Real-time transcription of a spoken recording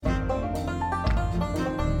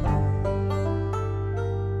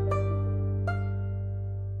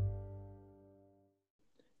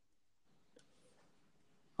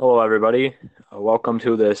Hello, everybody. Welcome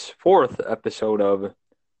to this fourth episode of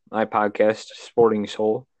my podcast, Sporting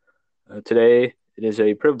Soul. Today, it is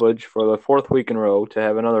a privilege for the fourth week in a row to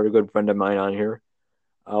have another good friend of mine on here.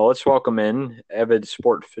 Let's welcome in avid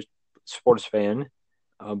sports fan,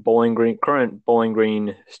 current Bowling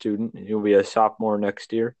Green student. He'll be a sophomore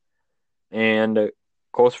next year, and a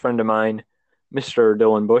close friend of mine, Mr.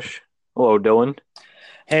 Dylan Bush. Hello, Dylan.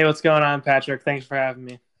 Hey, what's going on, Patrick? Thanks for having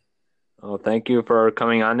me. Thank you for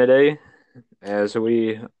coming on today as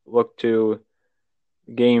we look to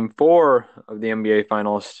game four of the NBA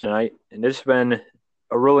Finals tonight, and it's been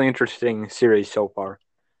a really interesting series so far.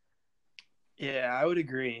 Yeah, I would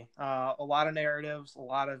agree. A lot of narratives, a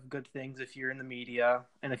lot of good things if you're in the media,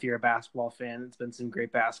 and if you're a basketball fan, it's been some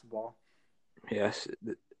great basketball. Yes,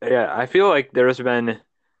 yeah, I feel like there's been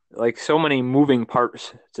like so many moving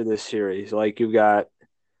parts to this series. Like you've got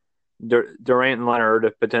Durant and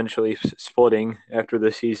Leonard potentially splitting after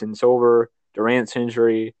the season's over, Durant's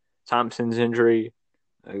injury, Thompson's injury,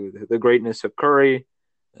 the greatness of Curry,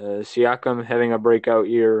 Siakam having a breakout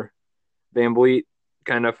year, Van Vliet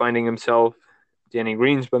kind of finding himself. Danny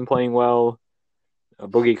Green's been playing well.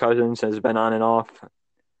 Boogie Cousins has been on and off.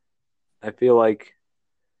 I feel like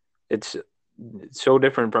it's so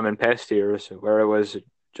different from in past years where it was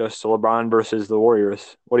just LeBron versus the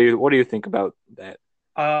Warriors. What do you think about that?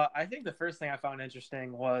 I think the first thing I found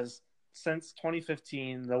interesting was since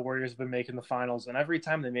 2015, the Warriors have been making the finals, and every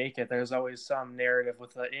time they make it, there's always some narrative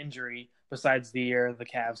with an injury. Besides the year the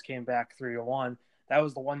Cavs came back 3-1, that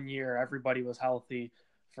was the one year everybody was healthy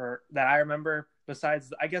for that I remember.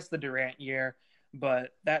 Besides, I guess the Durant year,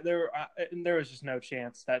 but that there was just no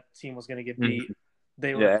chance that team was going to get beat. Mhm.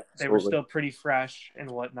 They were Yeah, they were absolutely. still pretty fresh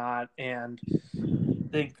and whatnot, and I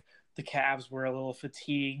think the Cavs were a little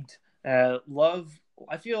fatigued. Love,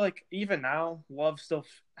 I feel like even now, Love still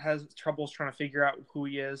has troubles trying to figure out who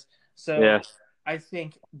he is. So Yeah, I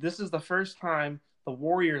think this is the first time the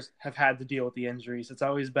Warriors have had to deal with the injuries. It's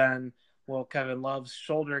always been, well, Kevin Love's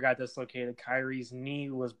shoulder got dislocated, Kyrie's knee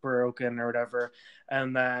was broken or whatever,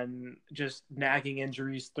 and then just nagging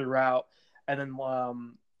injuries throughout. And then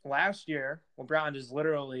last year, LeBron just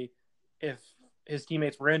literally, if his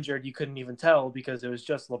teammates were injured, you couldn't even tell because it was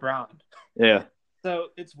just LeBron. yeah, So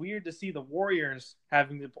it's weird to see the Warriors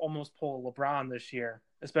having to almost pull LeBron this year,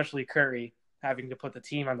 especially Curry having to put the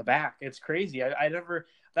team on the back. It's crazy. I never,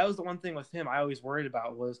 that was the one thing with him I always worried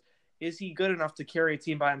about was, is he good enough to carry a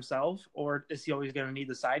team by himself, or is he always going to need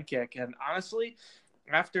the sidekick? And honestly,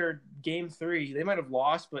 after game three, they might have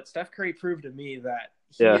lost, but Steph Curry proved to me that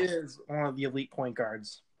he yeah. is one of the elite point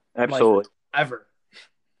guards, like, Absolutely, ever.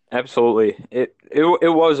 absolutely. It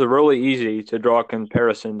was really easy to draw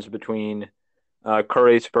comparisons between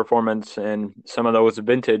Curry's performance and some of those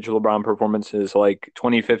vintage LeBron performances, like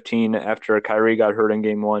 2015 after Kyrie got hurt in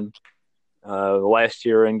Game One, last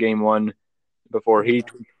year in Game One Yeah.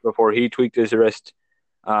 before he tweaked his wrist.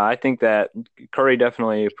 I think that Curry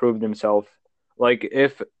definitely proved himself. Like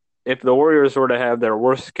if the Warriors were to have their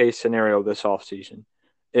worst case scenario this offseason,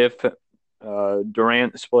 if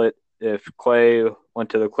Durant split, if Clay went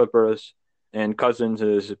to the Clippers, and Cousins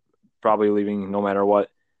is probably leaving no matter what.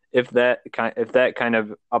 If that kind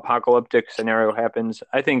of apocalyptic scenario happens,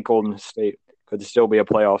 I think Golden State could still be a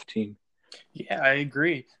playoff team. Yeah, I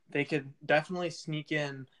agree. They could definitely sneak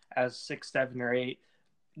in as 6, 7, or 8,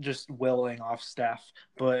 just willing off Steph.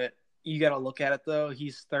 But you got to look at it though.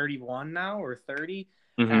 He's 31 now or 30,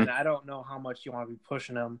 Hmm. and I don't know how much you want to be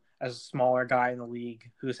pushing him as a smaller guy in the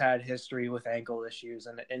league who's had history with ankle issues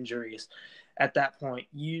and injuries. At that point,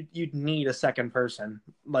 you'd need a second person.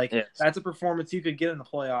 Like Yes. that's a performance you could get in the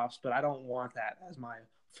playoffs, but I don't want that as my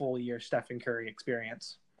full year Stephen Curry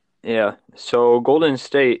experience. Yeah. So Golden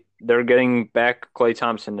State, they're getting back Klay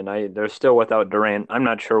Thompson tonight. They're still without Durant. I'm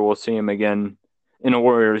not sure we'll see him again in a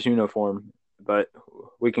Warriors uniform, but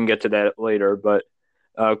we can get to that later. But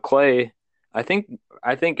Klay, I think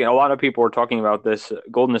a lot of people are talking about this.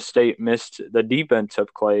 Golden State missed the defense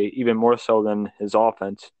of Klay even more so than his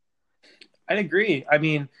offense. I agree. I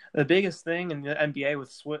mean, the biggest thing in the NBA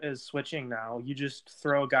with is switching now. You just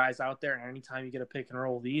throw guys out there, and anytime you get a pick and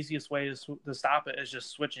roll, the easiest way to stop it is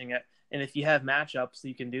just switching it. And if you have matchups,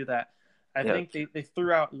 you can do that. I Yeah. think they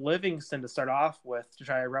threw out Livingston to start off with to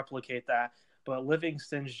try to replicate that, but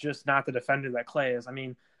Livingston's just not the defender that Clay is. I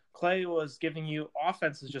mean, Clay was giving you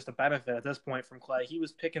offense is just a benefit at this point from Clay. He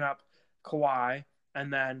was picking up Kawhi,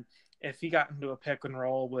 and then if he got into a pick and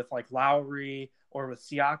roll with like Lowry or with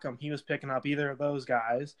Siakam, he was picking up either of those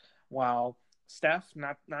guys. While Steph,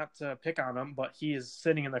 not to pick on him, but he is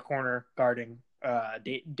sitting in the corner guarding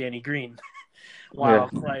Danny Green, Yeah. while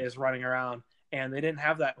Clay is running around. And they didn't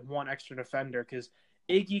have that one extra defender because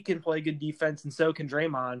Iggy can play good defense, and so can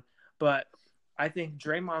Draymond. But I think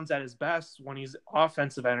Draymond's at his best when he's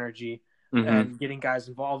offensive energy Hmm. and getting guys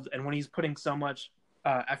involved. And when he's putting so much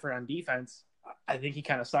effort on defense, I think he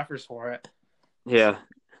kind of suffers for it. Yeah,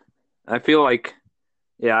 I feel like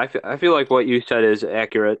I feel like what you said is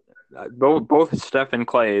accurate. Both Steph and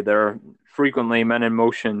Clay, they're frequently men in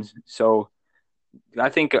motions. So I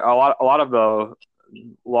think a lot of the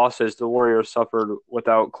losses the Warriors suffered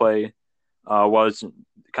without Clay was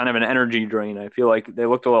kind of an energy drain. I feel like they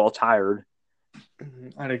looked a little tired.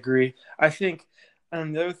 I'd agree. I think the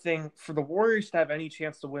other thing for the Warriors to have any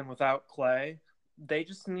chance to win without Clay, they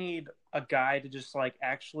just need a guy to just like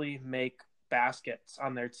actually make baskets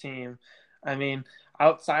on their team. I mean,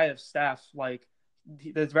 outside of Steph, like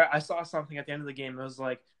I saw something at the end of the game. It was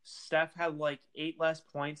like Steph had like 8 less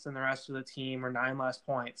points than the rest of the team, or 9 less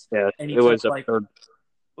points, Yeah, and it was absurd.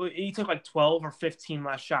 he took like 12 or 15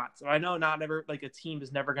 less shots. I know not ever like a team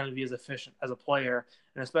is never going to be as efficient as a player,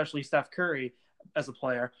 and especially Steph Curry as a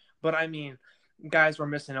player. But I mean, guys were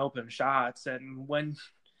missing open shots, and when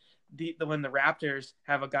the Raptors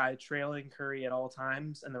have a guy trailing Curry at all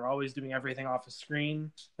times, and they're always doing everything off a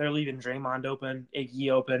screen, they're leaving Draymond open, Iggy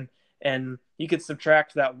open, and you could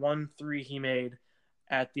subtract that 1 3 he made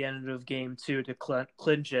at the end of game 2 to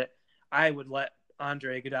clinch it. I would let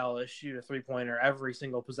Andre Iguodala shoot a 3-pointer every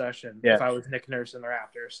single possession Yeah, if I was Nick Nurse and the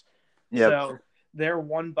Raptors. yep, So they're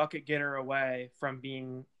one bucket getter away from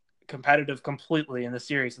being competitive completely in the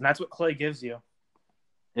series, and that's what Clay gives you.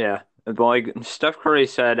 yeah. Like Steph Curry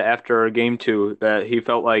said after game two that he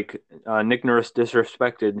felt like Nick Nurse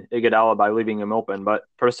disrespected Iguodala by leaving him open. But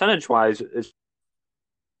percentage wise, is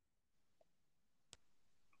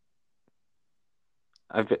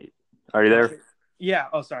I've, are you Uh, there? yeah.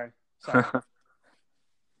 Oh, sorry. Uh,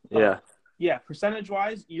 Yeah, yeah. Percentage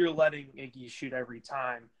wise, you're letting Iggy shoot every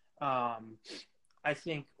time. Um, I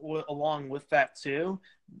think along with that too,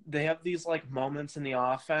 they have these like moments in the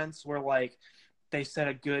offense where like they set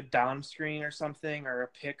a good down screen or something or a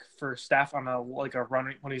pick for Steph on a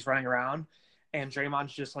running when he's running around, and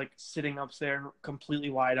Draymond's just like sitting up there completely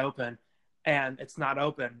wide open, and it's not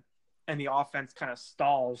open, and the offense kind of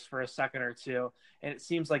stalls for a second or two, and it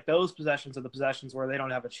seems like those possessions are the possessions where they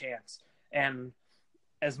don't have a chance. And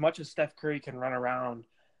as much as Steph Curry can run around,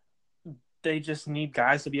 they just need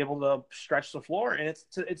guys to be able to stretch the floor. And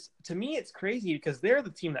it's to me, it's crazy because they're the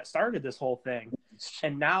team that started this whole thing,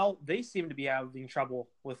 and now they seem to be having trouble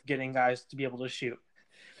with getting guys to be able to shoot.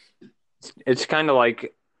 it's kind of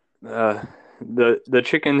like uh, the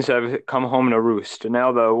chickens have come home to roost.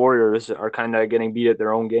 Now the Warriors are kind of getting beat at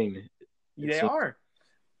their own game. It They seems. are.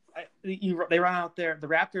 They run out there. The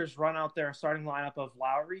Raptors run out there starting lineup of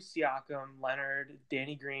Lowry, Siakam, Leonard,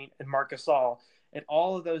 Danny Green, and Marc Gasol, and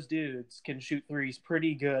all of those dudes can shoot threes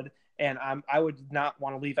pretty good. And I would not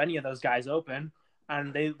want to leave any of those guys open.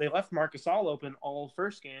 And they left Marc Gasol open all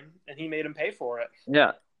first game, and he made him pay for it.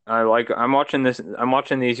 Yeah, I'm watching this. I'm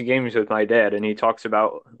watching these games with my dad, and he talks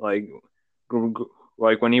about like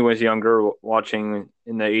when he was younger, watching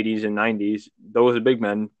in the 80s and 90s. Those big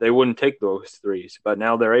men, they wouldn't take those threes, but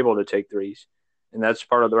now they're able to take threes, and that's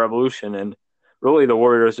part of the revolution. And really, the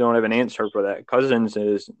Warriors don't have an answer for that. Cousins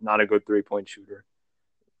is not a good 3-point shooter.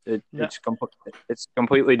 No, It's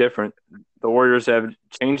completely different. The Warriors have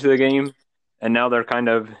changed the game, and now they're kind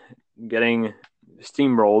of getting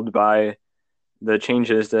steamrolled by the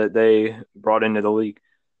changes that they brought into the league.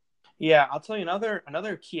 yeah, I'll tell you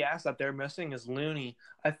another key asset they're missing is Looney.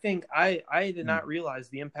 I think I did not realize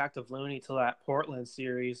the impact of Looney to that Portland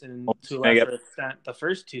series, and He's to a gonna get lesser extent the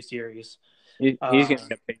first two series. he's gonna Uh,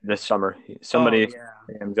 get paid this summer. oh Somebody yeah,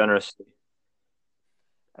 paid him generously.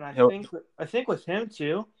 and He'll, I think with him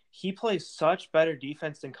too, he plays such better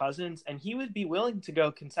defense than Cousins, and he would be willing to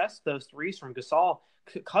go contest those threes from Gasol.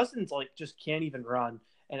 Cousins like just can't even run,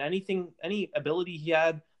 and any ability he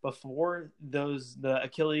had before the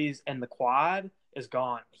Achilles and the quad is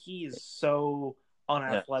gone. He is so yeah.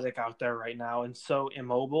 unathletic out there right now and so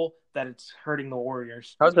immobile that it's hurting the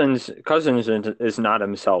Warriors. Cousins is not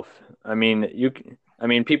himself. I mean,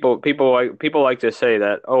 people like to say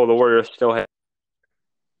that the Warriors still have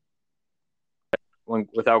one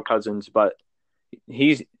without Cousins, but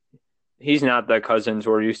he's he's not the Cousins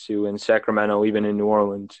we're used to in Sacramento, even in New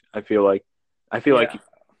Orleans. I feel Yeah, like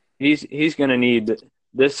he's going to need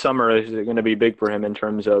this summer is going to be big for him in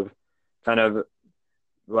terms of kind of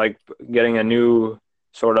like getting a new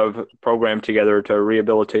sort of program together to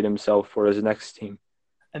rehabilitate himself for his next team.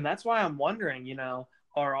 and that's why I'm wondering,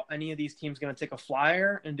 are any of these teams going to take a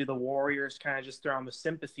flyer, and do the Warriors kind of just throw them a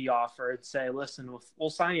sympathy offer and say, "Listen, we'll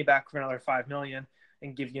sign you back for another 5 million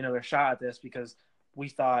and give you another shot at this because we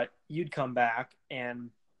thought you'd come back and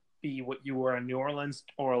be what you were in New Orleans,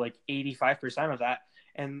 or like 85% of that.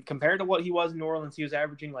 And compared to what he was in New Orleans, he was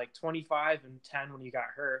averaging like 25 and 10 when he got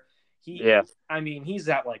hurt. He, Yeah. I mean, he's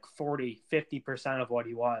at like 40, 50% of what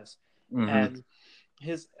he was. Hmm. And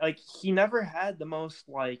his, like, he never had the most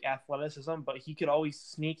like athleticism, but he could always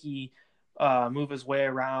sneaky move his way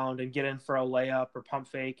around and get in for a layup or pump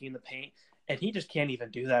fake in the paint. And he just can't even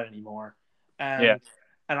do that anymore. Yeah.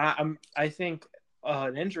 And I think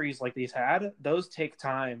injuries like these had, those take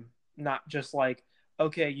time, not just like,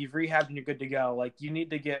 okay, you've rehabbed and you're good to go. Like, you need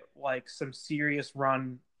to get like some serious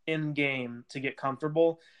run in game to get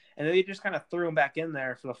comfortable. And they just kind of threw him back in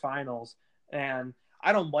there for the finals. And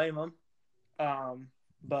I don't blame him.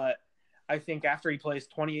 But I think after he plays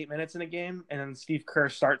 28 minutes in a game and then Steve Kerr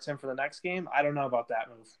starts him for the next game, I don't know about that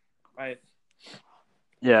move. Right?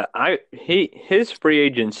 Yeah, his free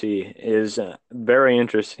agency is very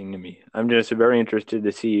interesting to me. I'm just very interested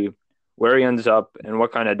to see where he ends up and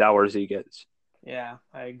what kind of dollars he gets. Yeah,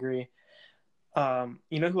 I agree.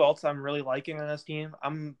 You know who else I'm really liking on this team?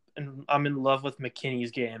 I'm in love with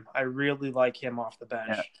McKinney's game. I really like him off the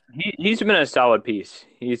Yeah, bench. he's been a solid piece.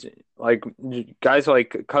 He's like guys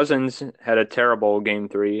like Cousins had a terrible game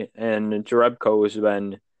three, and Jerebko has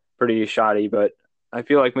been pretty shoddy, but I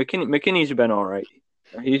feel like McKinney's been all right.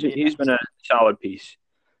 He's Yeah. been a solid piece.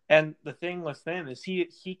 And the thing with him is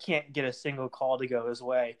he can't get a single call to go his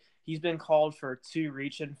way. He's been called for two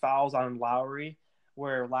reach-in fouls on Lowry,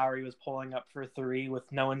 where Lowry was pulling up for three with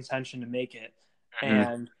no intention to make it, Hmm.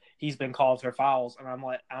 and he's been called for fouls. And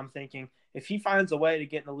I'm thinking, if he finds a way to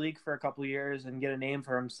get in the league for a couple of years and get a name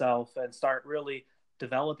for himself and start really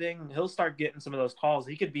developing, he'll start getting some of those calls.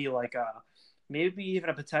 He could be like a maybe even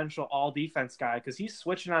a potential all defense guy because he's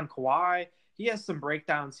switching on Kawhi. He has some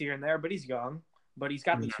breakdowns here and there, but he's young, but he's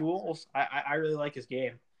got the tools. I really like his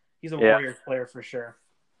game. He's a Yeah, Warriors player for sure.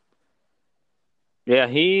 yeah.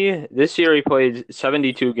 He this year he played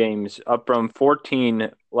 72 games, up from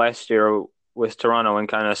 14 last year with Toronto in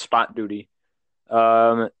kind of spot duty.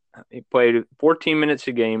 Um, he played 14 minutes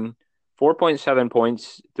a game, 4.7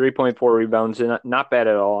 points, 3.4 rebounds, and not bad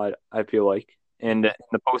at all. I feel like, and in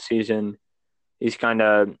the postseason, he's kind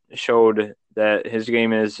of showed that his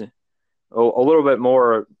game is a little bit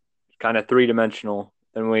more kind of three dimensional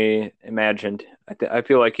than we imagined. I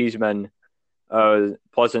feel like he's been a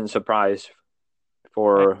pleasant surprise I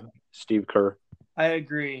for Steve Kerr. I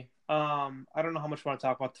agree. I don't know how much I want to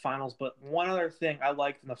talk about the finals, but one other thing I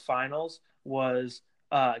liked in the finals was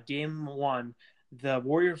game one. The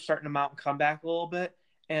Warriors starting to mount and come back a little bit,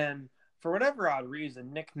 and for whatever odd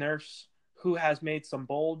reason, Nick Nurse, who has made some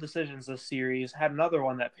bold decisions this series, had another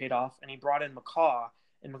one that paid off, and he brought in McCaw,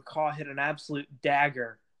 and McCaw hit an absolute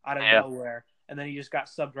dagger out of Yeah, nowhere, and then he just got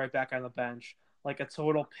subbed right back on the bench, like a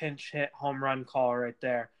total pinch hit home run call right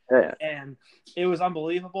there. yeah, And it was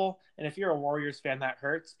unbelievable. And if you're a Warriors fan, that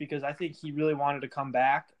hurts because I think he really wanted to come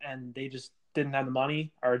back and they just didn't have the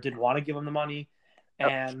money or didn't want to give him the money. yep.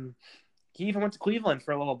 And he even went to Cleveland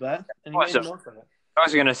for a little bit and he made the Awesome. most of it. I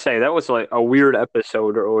was gonna say that was like a weird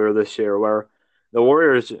episode earlier this year where the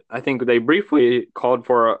Warriors, I think they briefly called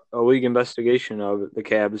for a league investigation of the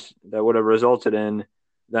Cavs that would have resulted in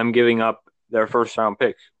them giving up their first round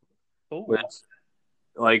pick, which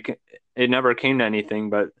Oh, like it never came to anything,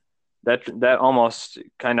 but that almost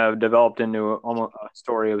kind of developed into almost a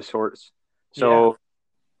story of sorts. yeah. So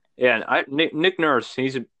yeah, Nick Nurse,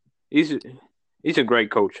 he's he's a great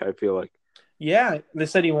coach. I feel like. Yeah. They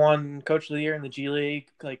said he won Coach of the Year in the G League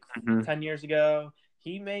like Hmm. 10 years ago.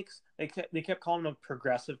 They kept calling him a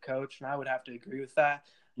progressive coach, and I would have to agree with that.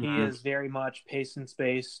 He Hmm. is very much pace and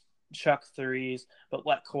space, chuck threes, but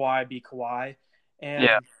let Kawhi be Kawhi.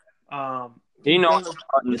 Yeah, And he knows he has a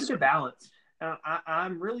buttons. good balance. And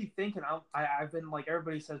I'm really thinking, I've been like,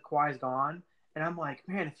 everybody says Kawhi's gone. And I'm like,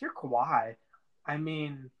 man, if you're Kawhi, I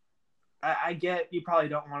mean, I get you probably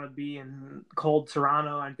don't want to be in cold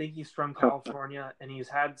Toronto. I think he's from California, and he's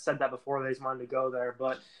had said that before that he's wanted to go there.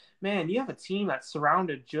 But man, you have a team that's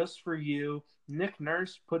surrounded just for you. Nick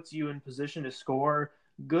Nurse puts you in position to score.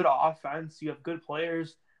 Good offense. You have good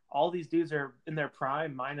players. All these dudes are in their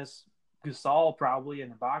prime, minus Gasol probably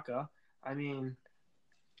and Ibaka. I mean,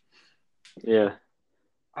 Yeah.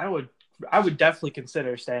 I would I would definitely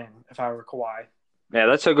consider staying if I were Kawhi. Yeah,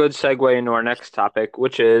 that's a good segue into our next topic,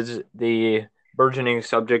 which is the burgeoning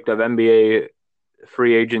subject of NBA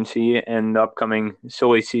free agency and the upcoming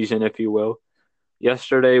silly season, if you will.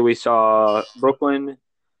 Yesterday, we saw Brooklyn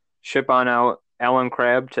ship on out Allen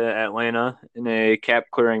Crabbe to Atlanta in a cap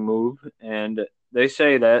clearing move, and they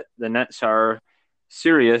say that the Nets are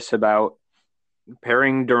serious about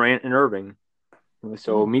pairing Durant and Irving.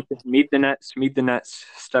 So meet the Nets,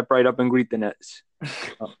 step right up and greet the Nets.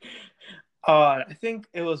 Uh, I think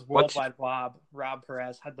it was What's Worldwide Rob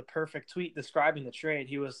Perez had the perfect tweet describing the trade.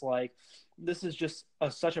 He was like, "This is just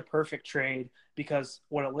such a perfect trade because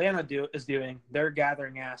what is doing, they're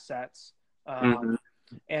gathering assets, Mhm. um,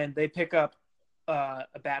 and they pick up a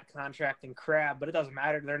bad contract in Crab, but it doesn't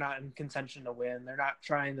matter. They're not in contention to win. They're not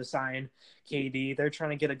trying to sign KD. They're trying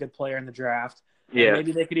to get a good player in the draft, and Yeah.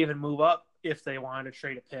 maybe they could even move up if they wanted to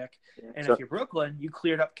trade a pick. And if So you're Brooklyn, you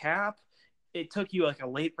cleared up cap. It took you like a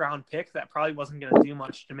late round pick that probably wasn't going to do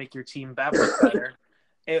much to make your team that much better.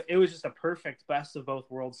 It was just a perfect best of both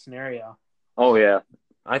worlds scenario. oh yeah.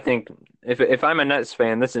 I think if I'm a Nets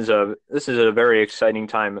fan, this is a very exciting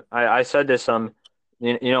time. I said this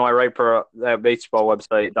you know I write for that baseball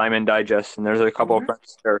website Diamond Digest, and there's a couple of Mm-hmm.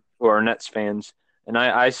 friends there who are Nets fans, and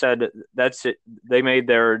I said that's it. They made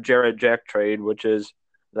their Jarrett Jack trade, which is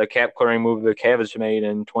the cap clearing move the Cavs made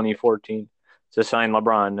in 2014 to sign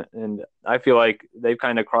LeBron, and I feel like they've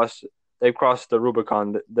crossed the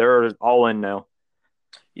Rubicon. They're all in now.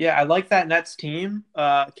 Yeah, I like that Nets team.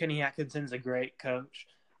 Kenny Atkinson's a great coach.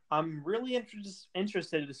 I'm really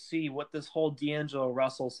interested to see what this whole D'Angelo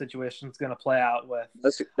Russell situation is going to play out with.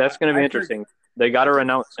 That's going to be I've heard interesting. They got to I've heard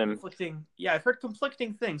renounce him. conflicting. Yeah, I've heard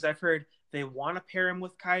conflicting things. I've heard they want to pair him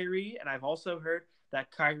with Kyrie, and I've also heard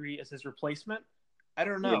that Kyrie is his replacement. I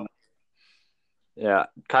don't Yeah. know. Yeah,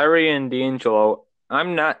 Kyrie and D'Angelo.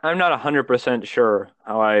 I'm not 100% sure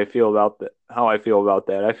how I feel about that. How I feel about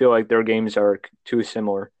that. I feel like their games are too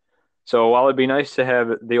similar. So while it'd be nice to have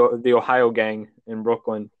the Ohio gang in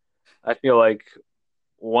Brooklyn, I feel like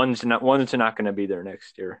one's not going to be there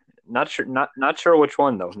next year. Not sure which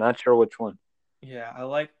one though. Not sure which one. Yeah, I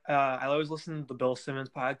like. I always listen to the Bill Simmons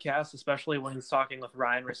podcast, especially when he's talking with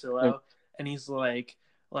Ryan Russillo, and he's like,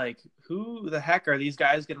 who the heck are these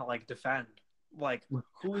guys gonna like defend? Like,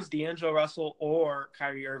 who is D'Angelo Russell or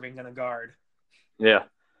Kyrie Irving gonna guard? Yeah.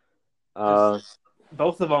 Because Uh,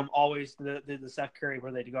 both of them always did the Steph Curry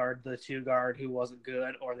where they guard the two guard who wasn't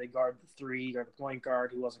good, or they guard the three or the point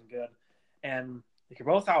guard who wasn't good. And if you're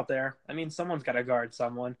both out there, I mean, someone's got to guard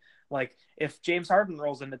someone. Like if James Harden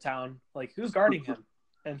rolls into town, like who's guarding him,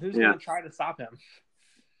 and who's yeah. going to try to stop him?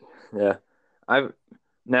 Yeah. I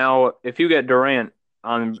Now if you can get Durant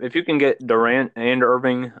and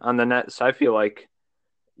Irving on the Nets, I feel like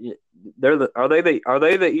they're the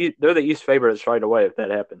they're the East favorites right away if that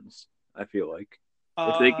happens. I feel like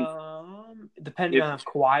if they can Depending if on if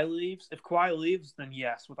Kawhi leaves. If Kawhi leaves, then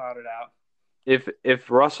yes, without a doubt.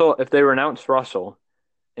 if they renounce Russell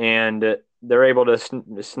and they're able to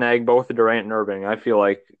snag both Durant and Irving, I feel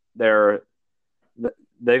like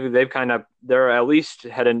they've kind of they're at least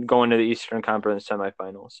headed going to the Eastern Conference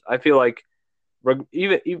semifinals. I feel like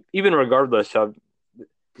even regardless of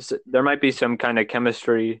there might be some kind of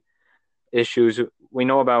chemistry issues. We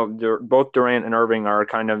know about both Durant and Irving are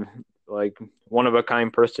kind of like one of a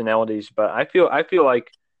kind personalities, but I feel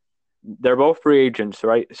like they're both free agents,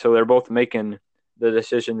 right? So they're both making the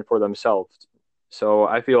decision for themselves. So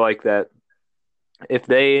I feel like that if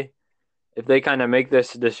they if they kind of make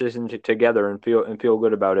this decision together and feel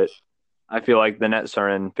good about it, I feel like the Nets are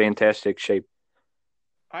in fantastic shape.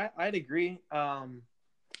 I'd agree.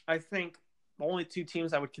 I think the only two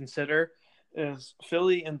teams I would consider is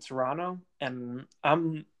Philly and Toronto, and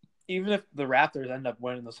I'm even if the Raptors end up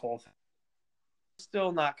winning this whole thing, I'm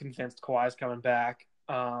still not convinced Kawhi's coming back.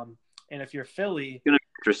 And It's gonna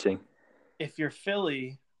be interesting. if you're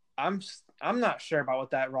Philly, I'm I'm not sure about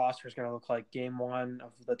what that roster is going to look like game one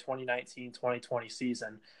of the 2019-2020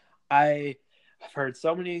 season. I have heard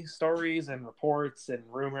so many stories and reports and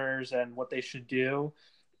rumors and what they should do.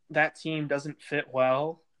 That team doesn't fit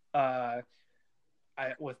well. Uh,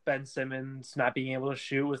 with Ben Simmons not being able to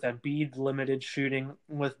shoot, with Embiid limited shooting,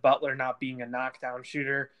 with Butler not being a knockdown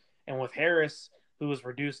shooter, and with Harris, who was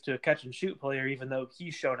reduced to a catch and shoot player, even though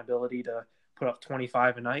he's shown ability to put up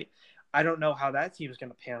 25 a night. I don't know how that team is going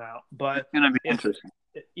to pan out. It's But gonna be if, interesting.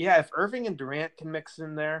 yeah, if Irving and Durant can mix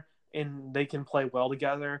in there and they can play well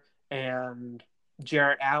together, and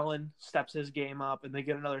Jarrett Allen steps his game up, and they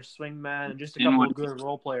get another swingman and just a couple of Dinwiddie. good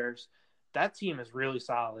role players, that team is really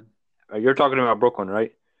solid. You're talking about Brooklyn,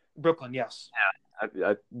 right? Brooklyn, yes.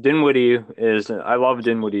 Dinwiddie is. I love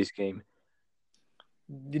Dinwiddie's game.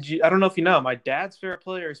 Did you? I don't know if you know. My dad's favorite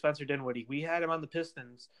player is Spencer Dinwiddie. We had him on the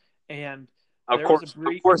Pistons, and there was a Of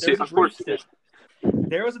brief course he is. stint.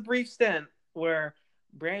 There was a brief stint where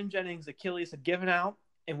Brandon Jennings' Achilles had given out,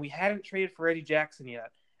 and we hadn't traded for Eddie Jackson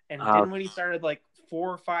yet. And Uh, Dinwiddie started like 4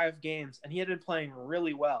 or 5 games, and he had been playing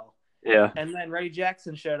really well. yeah, And then Reggie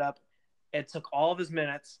Jackson showed up and took all of his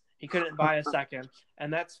minutes, He couldn't buy a second,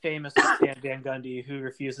 and that's famous with Stan Van Gundy, who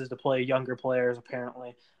refuses to play younger players.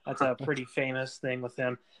 Apparently, that's a pretty famous thing with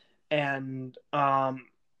him. And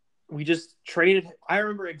we just traded. I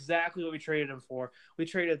remember exactly what we traded him for. We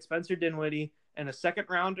traded Spencer Dinwiddie and a second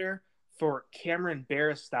rounder for Cameron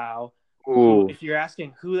Barristow, who, Ooh, if you're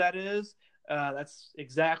asking who that is, that's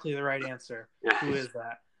exactly the right answer. Who yes, is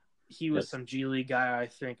that? He was yes. some G League guy, I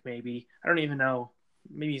think, maybe. I don't even know.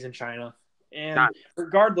 Maybe he's in China. And God,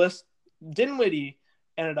 regardless, Dinwiddie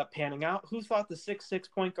ended up panning out. Who thought the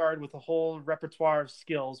 6'6" point guard with a whole repertoire of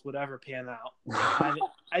skills would ever pan out? I mean,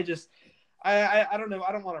 I don't know.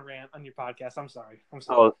 I don't want to rant on your podcast. I'm sorry. I'm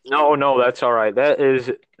sorry. Oh no, no, that's all right.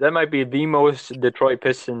 That might be the most Detroit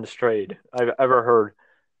Pistons trade I've ever heard.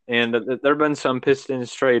 And there have been some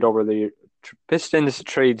Pistons trades over the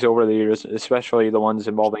years, especially the ones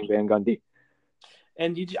involving Van Gundy.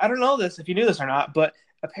 And I don't know this if you knew this or not, but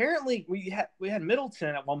apparently we had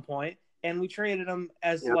Middleton at one point, and we traded him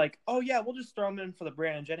as Yep. like, oh yeah, we'll just throw him in for the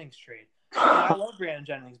Brandon Jennings trade. And I love Brandon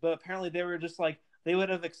Jennings, but apparently they were just like they would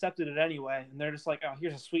have accepted it anyway, and they're just like, oh,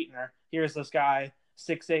 here's a sweetener. Here's this guy,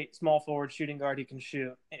 6'8", small forward, shooting guard, he can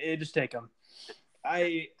shoot. Just take him.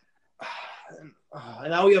 I and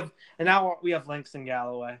now we have Langston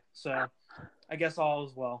Galloway, so I guess all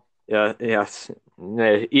is well. Yeah, yes.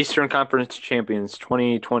 The Eastern Conference champions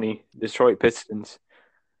 2020 Detroit Pistons.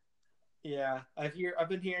 Yeah, I've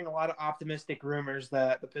been hearing a lot of optimistic rumors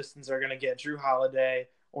that the Pistons are going to get Drew Holiday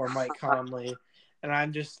or Mike Conley, and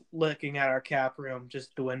I'm just looking at our cap room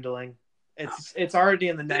just dwindling. It's already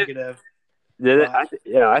in the negative, but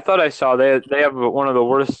Yeah, I thought I saw they have one of the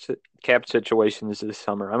worst cap situations this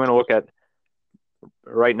summer. I'm going to look at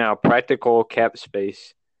right now practical cap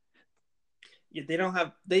space. yeah,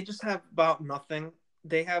 they just have about nothing.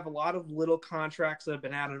 They have a lot of little contracts that have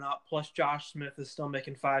been adding up. Plus, Josh Smith is still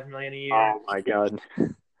making $5 million a year. Oh my God.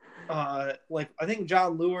 Like I think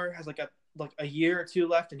John Lure has like a year or two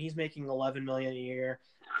left, and he's making $11 million a year.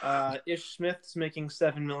 Ish Smith's making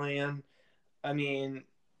 $7 million. I mean,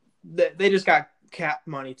 they just got cap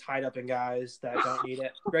money tied up in guys that don't need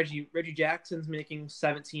it. Reggie Jackson's making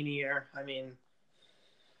 17 a year. I mean,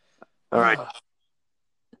 All right.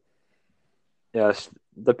 Yes,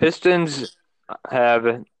 the Pistons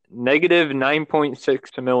have negative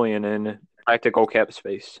 9.6 million in practical cap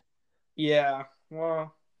space. yeah.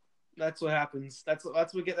 Well, that's what happens. That's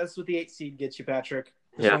what the 8 seed gets you, Patrick.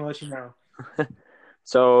 Just Yeah. want to let you know.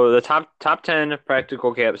 So the top 10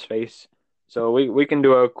 practical cap space. So we can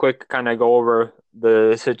do a quick kind of go over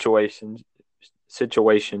the situations.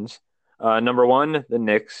 Number one, the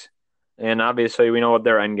Knicks, and obviously we know what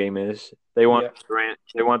their end game is. They want Yeah. Durant.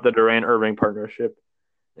 They want the Durant Irving partnership,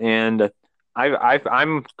 and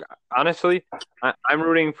I'm honestly I'm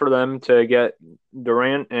rooting for them to get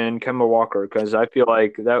Durant and Kemba Walker because I feel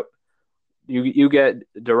like that you get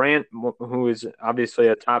Durant, who is obviously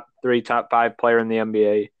a top three, top five player in the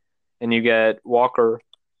NBA, and you get Walker,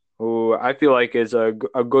 who I feel like is a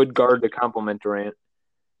good guard to complement Durant,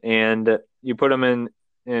 and you put him in,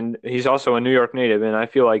 and he's also a New York native, and I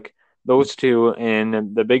feel like those two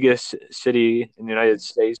in the biggest city in the United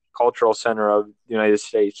States, cultural center of the United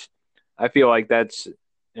States, I feel like that's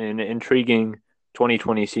an intriguing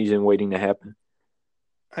 2020 season waiting to happen.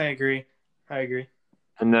 I agree. I agree.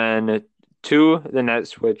 And then two, the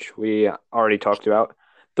Nets, which we already talked about.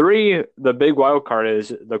 Three, the big wild card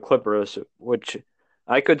is the Clippers, which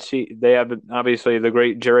I could see they have obviously the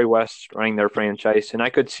great Jerry West running their franchise, and I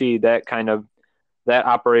could see that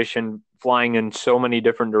operation flying in so many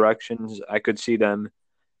different directions. I could see them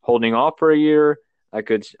holding off for a year. I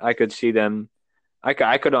could see them. I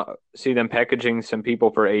could see them packaging some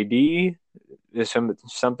people for AD. Is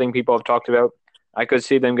something people have talked about. I could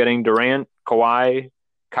see them getting Durant, Kawhi,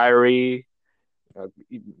 Kyrie, uh,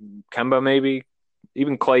 Kemba, maybe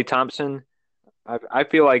even Klay Thompson. I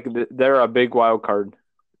feel like they're a big wild card.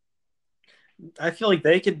 I feel like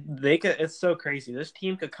they could it's so crazy. This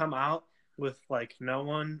team could come out with like no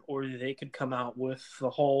one, or they could come out with the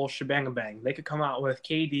whole shebang bang. They could come out with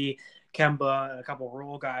KD, Kemba, and a couple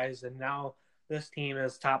role guys, and now this team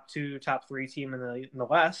is top two, top three team in the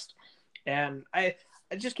West. And I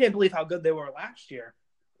just can't believe how good they were last year.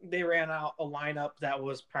 They ran out a lineup that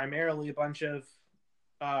was primarily a bunch of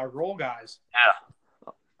role guys.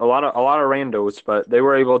 A lot of randos, but they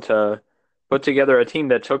were able to put together a team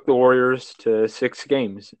that took the Warriors to 6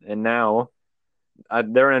 games, and now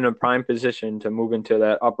they're in a prime position to move into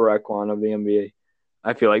that upper echelon of the NBA.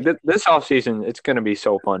 I feel like this offseason, it's going to be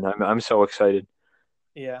so fun. I'm so excited.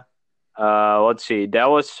 Yeah. Let's see,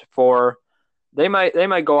 Dallas for they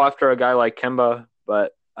might go after a guy like Kemba,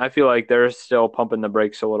 but I feel like they're still pumping the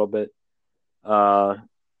brakes a little bit. Uh,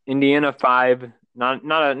 Indiana 5, not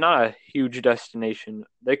a huge destination.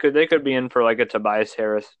 They could be in for like a Tobias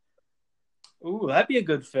Harris. Ooh, that'd be a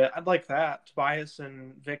good fit. I'd like that. Tobias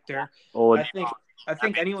and Victor. Oladipo. I think I I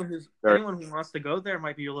think mean, anyone who wants to go there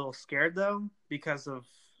might be a little scared though, because of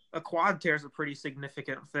a quad tear is a pretty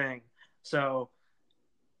significant thing. So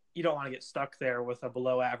you don't want to get stuck there with a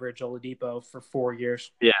below average Oladipo for 4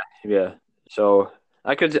 years. yeah, yeah. So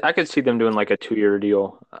I could see them doing like a 2-year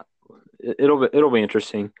deal. It'll be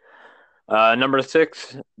interesting. Number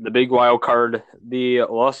 6, the big wild card, the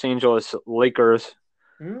Los Angeles Lakers.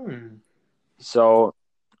 Mm. So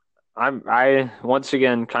I once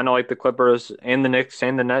again kind of like the Clippers and the Knicks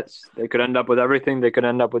and the Nets. They could end up with everything. They could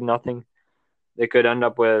end up with nothing. They could end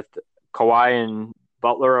up with Kawhi and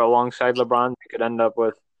Butler alongside LeBron. They could end up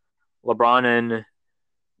with LeBron and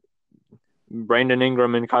Brandon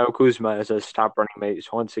Ingram and Kyle Kuzma as his top running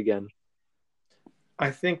mates once again.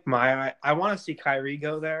 I think I want to see Kyrie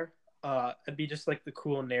go there. It'd be just like the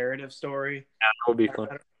cool narrative story. That would be I, fun.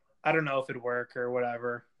 I, I don't know if it'd work or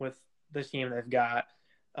whatever with the team they've got.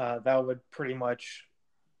 That would pretty much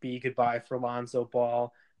be goodbye for Lonzo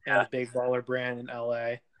Ball and Yeah, the big baller brand in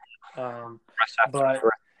LA. Um, press but after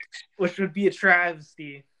which would be a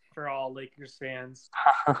travesty for all Lakers fans.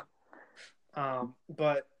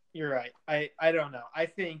 But you're right. I don't know. I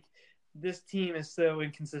think this team is so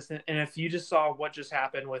inconsistent. And if you just saw what just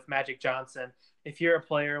happened with Magic Johnson, if you're a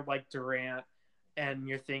player like Durant and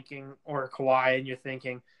you're thinking, or Kawhi, and you're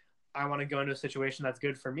thinking, I want to go into a situation that's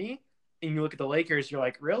good for me, and you look at the Lakers, you're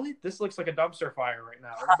like, really? This looks like a dumpster fire right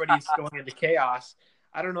now. Everybody's going into chaos.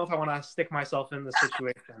 I don't know if I want to stick myself in this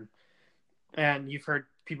situation. And you've heard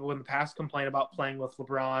people in the past complain about playing with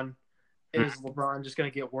LeBron. Is LeBron just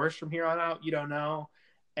going to get worse from here on out? You don't know.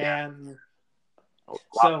 yeah, And a lot,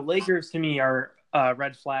 so Lakers to me are a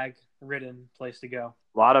red flag ridden place to go.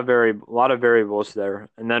 lot of variables there.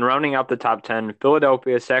 And then rounding out the top 10,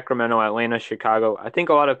 Philadelphia, Sacramento, Atlanta, Chicago. I think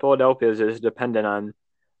a lot of Philadelphia's is dependent on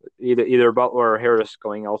either Butler or Harris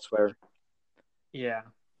going elsewhere. Yeah.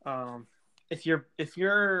 Um, if you're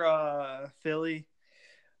Philly,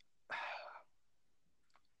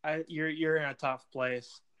 you're in a tough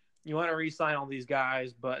place. You want to re-sign all these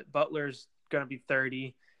guys, but Butler's going to be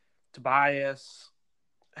 30. Tobias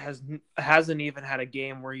hasn't even had a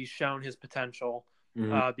game where he's shown his potential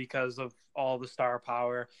Mm-hmm. because of all the star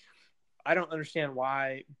power. I don't understand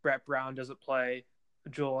why Brett Brown doesn't play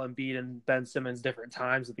Joel Embiid and Ben Simmons different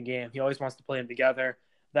times of the game. He always wants to play them together.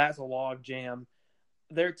 That's a log jam.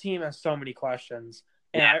 Their team has so many questions.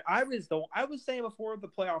 And Yeah, I was saying before the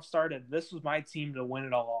playoffs started, this was my team to win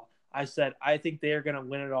it all. I said I think they are going to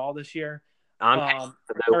win it all this year, on or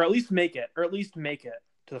paper, at least make it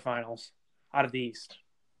to the finals out of the East.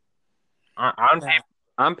 on, on Yeah, paper,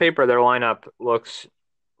 on paper, their lineup looks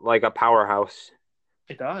like a powerhouse.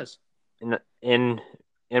 it does. In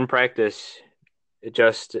practice, it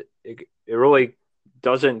really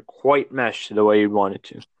doesn't quite mesh the way you'd want it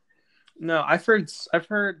to. No, I've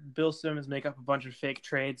heard Bill Simmons make up a bunch of fake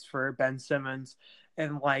trades for Ben Simmons,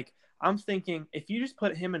 and like I'm thinking if you just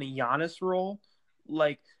put him in a Giannis role,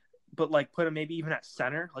 like, but like put him maybe even at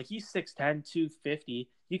center, like he's 6'10", 250,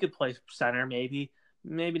 you could play center maybe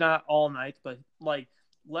not all night, but like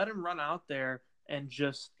let him run out there and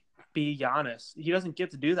just be Giannis. He doesn't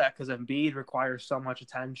get to do that because Embiid requires so much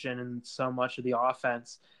attention and so much of the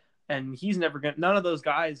offense, and he's never going to, none of those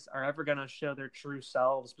guys are ever going to show their true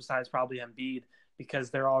selves besides probably Embiid because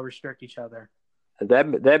they're all restrict each other.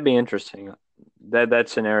 That'd be interesting. That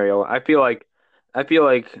scenario. I feel like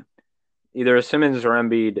either Simmons or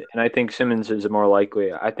Embiid, and I think Simmons is more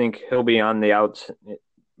likely. I think he'll be on the outs,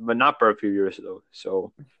 but not for a few years though.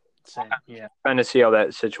 So Same. Yeah. trying to see how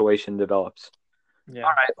that situation develops. All Yeah.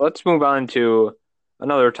 right, let's move on to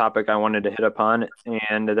another topic I wanted to hit upon,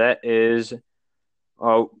 and that is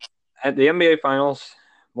at the NBA Finals,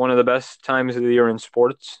 one of the best times of the year in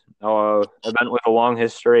sports, event with a long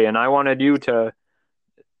history, and I wanted you to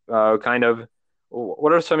kind of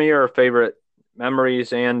what are some of your favorite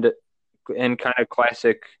memories and kind of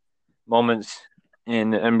classic moments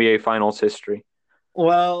in NBA Finals history?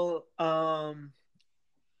 Well,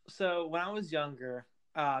 so when I was younger,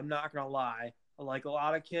 I'm not gonna lie, like a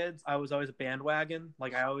lot of kids, I was always a bandwagon.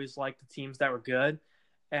 Like I always liked the teams that were good,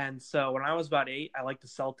 and so when I was about 8, I liked the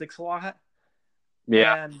Celtics a lot.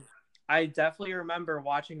 Yeah, And I definitely remember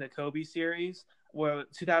watching the Kobe series where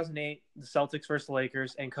 2008, the Celtics versus the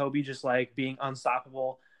Lakers, and Kobe just like being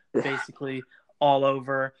unstoppable, basically all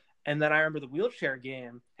over. And then I remember the wheelchair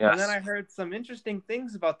game. And then yes. I heard some interesting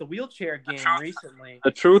things about the wheelchair The game truth, recently.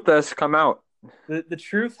 the truth has come out. The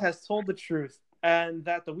truth has told the truth. and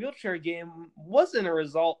that the wheelchair game wasn't a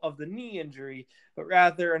result of the knee injury, but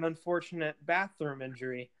rather an unfortunate bathroom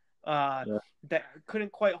injury Yeah. that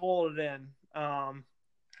couldn't quite hold it in. And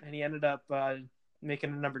he ended up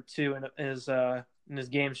making a number two in his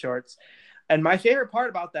game shorts. And my favorite part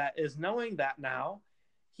about that is knowing that now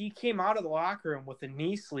he came out of the locker room with a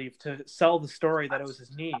knee sleeve to sell the story that it was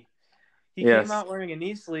his knee. He came Yes. out wearing a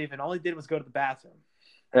knee sleeve, and all he did was go to the bathroom.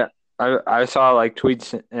 Yeah. I saw like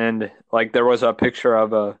tweets and like there was a picture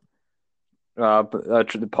of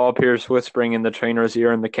Paul Pierce whispering in the trainer's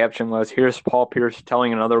ear, and the caption was, "Here's Paul Pierce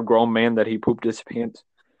telling another grown man that he pooped his pants."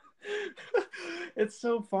 It's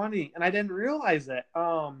so funny, and I didn't realize it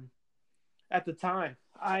at the time.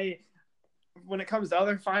 When it comes to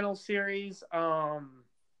other final series, Like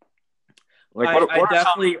what are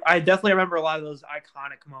some? I definitely remember a lot of those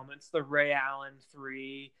iconic moments. The Ray Allen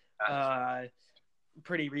three, uh,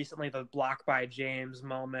 pretty recently the block by James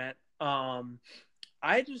moment.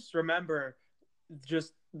 I just remember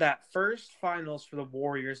just that first finals for the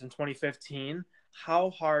Warriors in 2015, how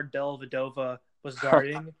hard Dellavedova was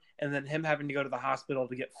guarding, and then him having to go to the hospital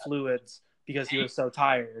to get fluids because he was so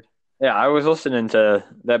tired. Yeah, I was listening to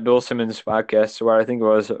that Bill Simmons podcast where I think it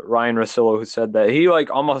was Ryan Russillo who said that he like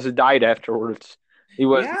almost died afterwards. He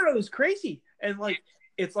was Yeah, it was crazy. And like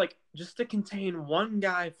it's like just to contain one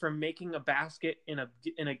guy from making a basket in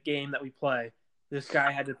a game that we play, this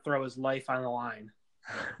guy had to throw his life on the line.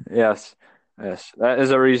 yes, yes. That is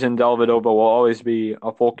a reason Dellavedova will always be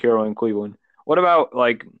a folk hero in Cleveland. What about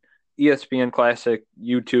like ESPN classic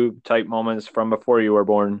YouTube type moments from before you were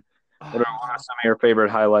born? What are Oh, some of your favorite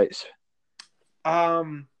highlights?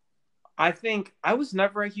 um, I think I was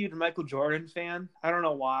never a huge Michael Jordan fan. I don't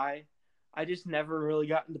know why. I just never really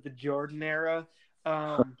got into the Jordan era.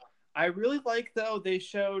 Um, I really like though they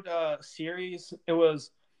showed a series. It was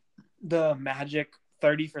the Magic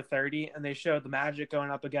 30 for 30, and they showed the Magic going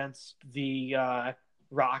up against the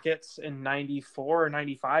Rockets in 94 or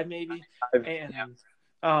 95 maybe. Yeah. And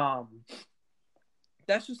um,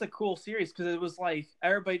 that's just a cool series because it was like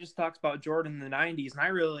everybody just talks about Jordan in the 90s, and I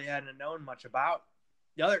really hadn't known much about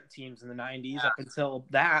the other teams in the 90s up until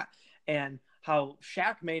that, and how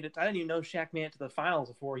Shaq made it. I didn't even know Shaq made it to the finals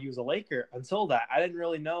before he was a Laker until that. I didn't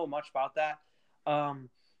really know much about that. Um,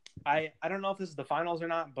 I don't know if this is the finals or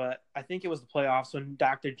not, but I think it was the playoffs when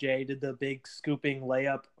Dr. J did the big scooping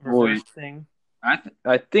layup reverse thing.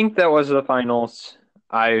 I think that was the finals.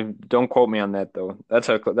 I don't quote me on that though. That's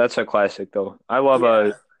a classic though.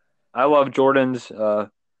 Yeah. I love Jordan's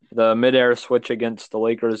the midair switch against the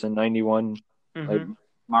Lakers in '91, like Mm-hmm.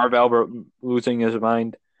 Marv Albert losing his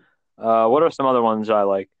mind. What are some other ones I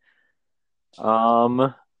like?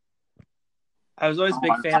 Um, I was always a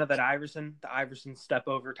big fan of the Iverson step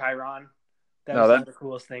over Tyron. That no was one that of the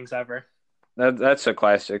coolest things ever. that's a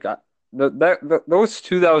classic. Those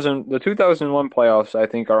 2001 playoffs I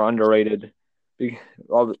think are underrated.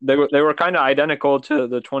 Well, they were kind of identical to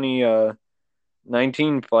the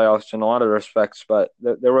 2019 playoffs in a lot of respects, but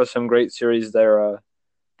there was some great series there.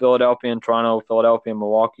 Philadelphia and Toronto, Philadelphia and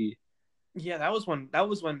Milwaukee. Yeah, that was when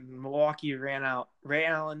Milwaukee ran out Ray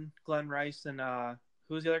Allen, Glenn Rice, and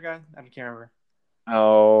who was the other guy? I can't remember.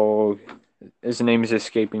 Oh, his name is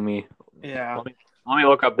escaping me. Yeah. Let me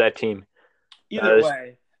look up that team. Either Is,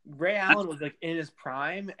 way, Ray Allen was like in his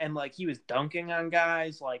prime and like he was dunking on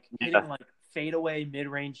guys, like hitting yeah, like fadeaway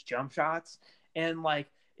mid-range jump shots. And like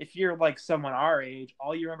if you're like someone our age,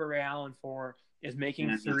 all you remember Ray Allen for is making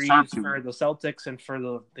yeah, threes for the Celtics and for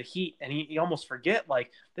the Heat. And you almost forget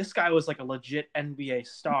like this guy was like a legit NBA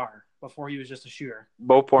star before he was just a shooter.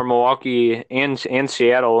 both for Milwaukee and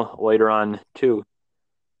Seattle later on too.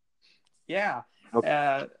 Yeah. Okay.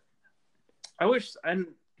 Uh, I wish and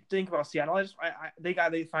think about Seattle. They got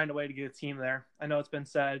to find a way to get a team there. I know it's been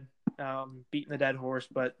said, beating the dead horse,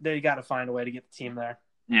 but they got to find a way to get the team there.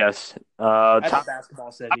 Yes. That's a Top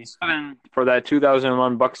basketball city. seven for that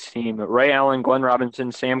 2001 Bucks team: Ray Allen, Glenn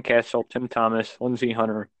Robinson, Sam Castle, Tim Thomas, Lindsey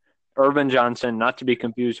Hunter, Irvin Johnson, not to be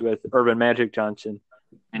confused with Irvin Magic Johnson,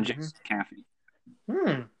 and Mm-hmm. Jason Caffey.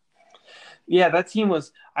 Hmm. Yeah, that team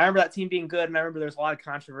was. I remember that team being good, and I remember there was a lot of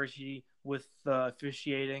controversy with the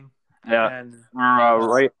officiating. Yeah. And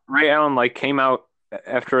Ray Allen like came out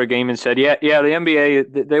after a game and said, "Yeah, the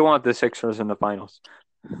NBA they want the Sixers in the finals."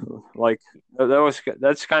 Like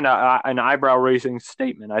that's kind of an eyebrow raising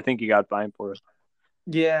statement. I think he got fined for it.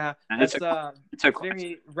 yeah, And that's it's a it's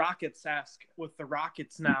very Rockets-esque with the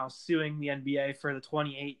Rockets now suing the NBA for the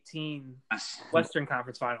 2018 class. Western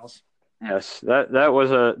Conference Finals. Yes, that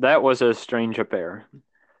was a strange affair.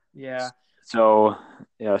 Yeah, So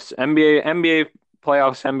yes, NBA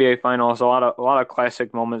playoffs, NBA finals, a lot of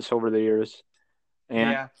classic moments over the years,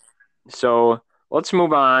 and yeah. so let's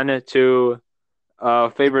move on to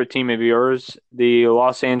favorite team of yours, the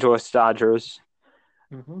Los Angeles Dodgers.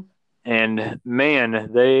 Hmm. And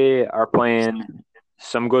man, they are playing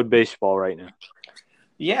some good baseball right now.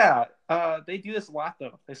 Yeah, they do this a lot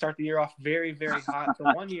though. They start the year off very, very hot.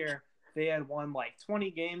 The one year they had won like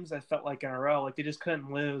 20 games that felt like in a row, like they just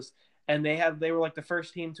couldn't lose, and they were like the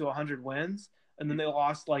first team to 100 wins, and then they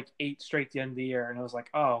lost like eight straight at the end of the year, and I was like,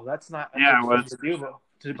 oh, that's not a Yeah, good it thing was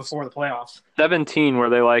to do before the playoffs. 17 where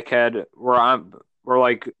they like had were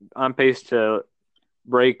like on pace to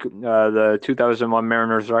break the 2001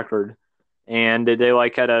 Mariners record, and they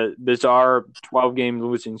like had a bizarre 12 game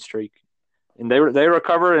losing streak. And they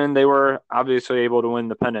recovered and they were obviously able to win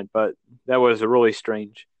the pennant, but that was really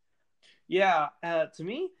strange. Yeah, to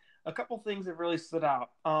me, a couple things that really stood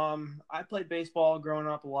out. I played baseball growing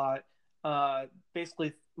up a lot,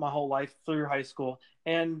 basically my whole life through high school,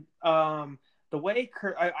 and the way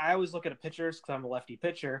I always look at a pitchers because I'm a lefty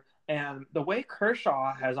pitcher, and the way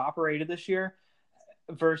Kershaw has operated this year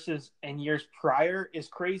versus in years prior is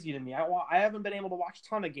crazy to me. I haven't been able to watch a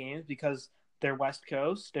ton of games because they're West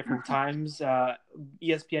Coast, different times.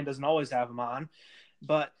 ESPN doesn't always have them on,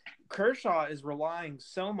 but Kershaw is relying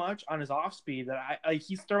so much on his off speed that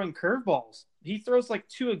he's throwing curveballs. He throws like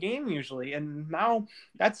two a game usually, and now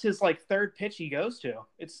that's his like third pitch he goes to.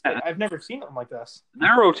 I've never seen something like this.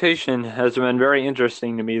 Their rotation has been very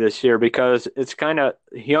interesting to me this year because it's kind of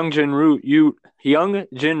Hyung Jin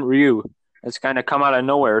Ryu has kind of come out of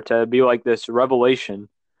nowhere to be like this revelation.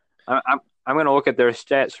 I'm going to look at their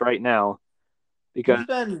stats right now because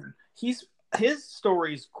He's his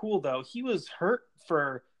story's cool though. He was hurt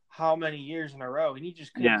for how many years in a row, and he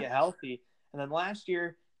just couldn't yeah get healthy. And then last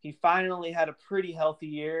year, he finally had a pretty healthy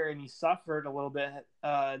year, and he suffered a little bit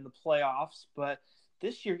in the playoffs. But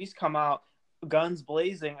this year, he's come out guns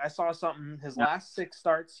blazing. I saw something. His last six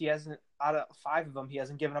starts, he hasn't out of five of them, he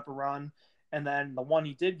hasn't given up a run. And then the one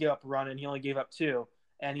he did give up a run, and he only gave up two.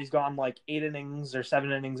 And he's gone like 8 innings or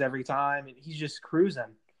 7 innings every time, and he's just cruising.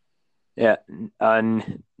 yeah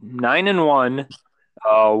 9-1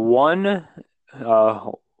 one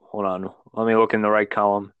hold on, let me look in the right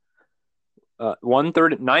column.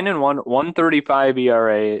 130 9-1 135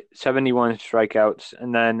 ERA 71 strikeouts,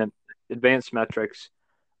 and then advanced metrics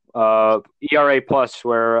ERA plus,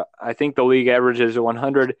 where I think the league average is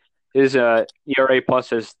 100. His ERA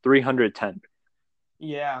plus is 310.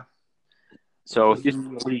 Yeah, which So is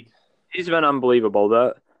leading the league. he's been unbelievable.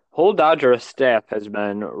 The whole Dodgers staff has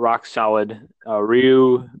been rock solid.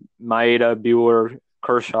 Ryu, Maeda, Bueller,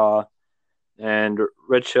 Kershaw, and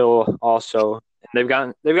Rich Hill also. They've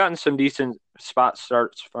gotten some decent spot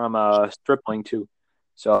starts from Stripling too.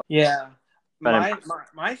 So Yeah, been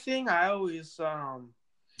my thing I always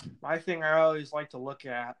like to look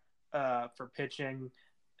at for pitching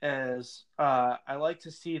is I like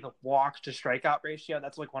to see the walk to strikeout ratio.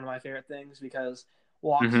 That's like one of my favorite things because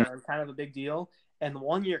walks mhm. are kind of a big deal. And the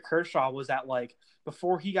one year Kershaw was at like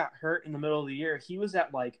before he got hurt in the middle of the year, he was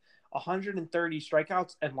at like 130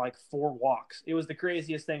 strikeouts and like four walks. It was the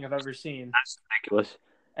craziest thing I've ever seen. That's ridiculous.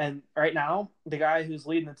 And right now, the guy who's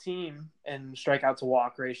leading the team in strikeout to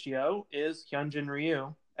walk ratio is Hyunjin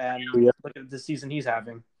Ryu. And Yeah. look at the season he's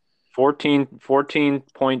having.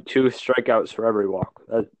 14.2 strikeouts for every walk.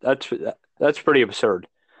 That's pretty absurd.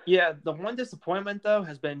 Yeah, the one disappointment though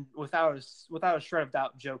has been without a shred of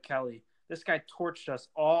doubt Joe Kelly. This guy torched us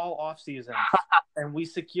all off season, and we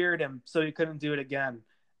secured him so he couldn't do it again.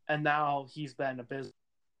 And now he's been abysmal.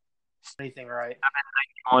 Anything right?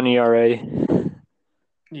 1 ERA.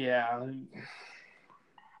 Yeah,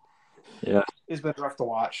 Yeah. it's been rough to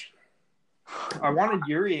watch. I wanted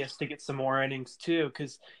Urias to get some more innings too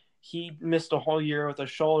because he missed a whole year with a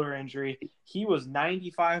shoulder injury. He was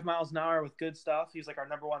 95 miles an hour with good stuff. He was like our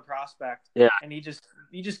number one prospect, Yeah. and you just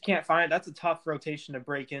can't find it. That's a tough rotation to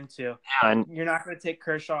break into. Yeah. And You're not going to take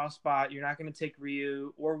Kershaw's spot. You're not going to take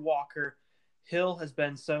Ryu or Walker. Hill has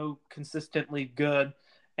been so consistently good,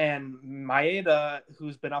 and Maeda,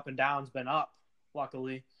 who's been up and down, has been up.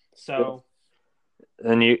 Luckily, so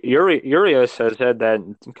Urias has had that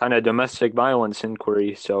kind of domestic violence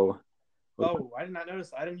inquiry. So oh, I did not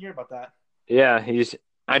notice. I didn't hear about that. yeah,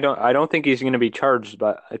 I don't think he's going to be charged,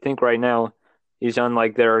 but I think right now he's on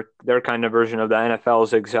like their kind of version of the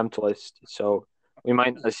NFL's exempt list. So we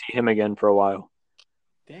might not see him again for a while.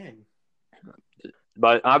 Dang.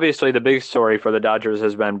 But obviously the big story for the Dodgers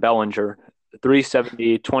has been Bellinger,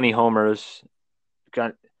 370, 20 homers,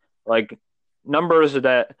 kind like numbers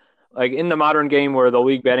that like in the modern game where the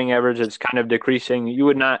league batting average is kind of decreasing, you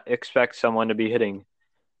would not expect someone to be hitting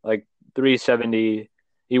like 370.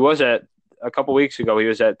 He was at a couple weeks ago. He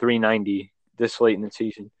was at 390 this late in the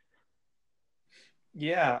season.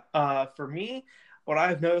 Yeah. For me, what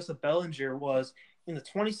I've noticed with Bellinger was in the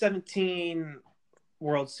 2017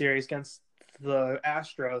 World Series against the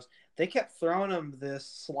Astros, they kept throwing him this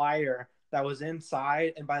slider that was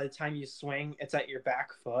inside, and by the time you swing, it's at your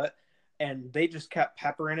back foot, and they just kept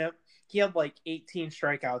peppering it. He had like 18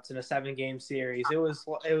 strikeouts in a 7-game series. It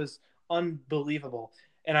was unbelievable,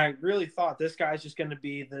 and I really thought this guy's just going to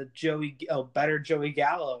be the better Joey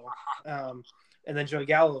Gallo, and then Joey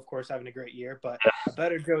Gallo, of course, having a great year, but a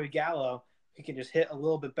better Joey Gallo who can just hit a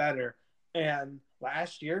little bit better. And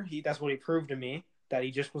last year, that's what he proved to me, that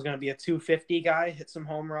he just was going to be a 250 guy, hit some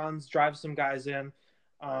home runs, drive some guys in,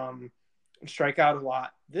 um, strike out a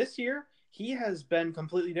lot. This year, he has been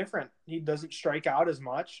completely different. He doesn't strike out as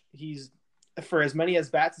much. He's for as many as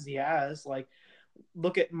bats as he has. Like,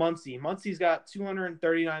 look at Muncy. Muncy's got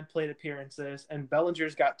 239 plate appearances, and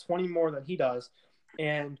Bellinger's got 20 more than he does.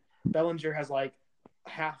 And Bellinger has like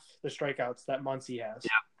half the strikeouts that Muncy has.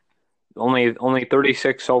 Only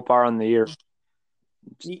 36 so far in the year.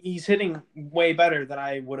 He's hitting way better than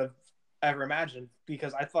I would have ever imagined,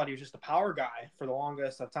 because I thought he was just a power guy for the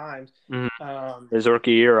longest of times. His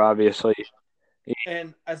rookie year, obviously.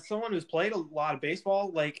 And as someone who's played a lot of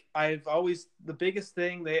baseball, like the biggest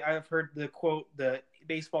thing I've heard the quote, the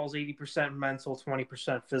baseball's 80% mental,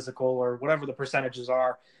 20% physical, or whatever the percentages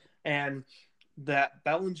are. And that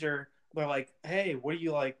Bellinger, they're like, hey, what do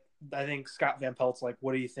you like? I think Scott Van Pelt's like,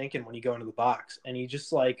 what are you thinking when you go into the box? And he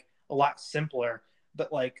just like a lot simpler,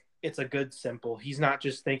 but like it's a good simple. He's not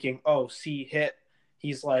just thinking, oh, see hit.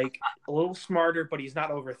 He's like a little smarter, but he's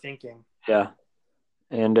not overthinking. Yeah.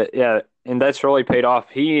 And that's really paid off.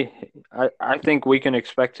 I think we can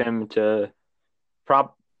expect him to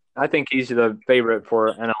prop. I think he's the favorite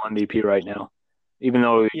for NL MVP right now, even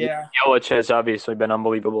though Yeah. Yelich has obviously been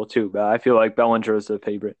unbelievable too. But I feel like Bellinger is the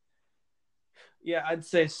favorite. Yeah, I'd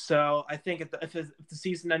say so. I think if the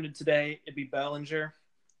season ended today, it'd be Bellinger.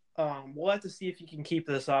 We'll have to see if he can keep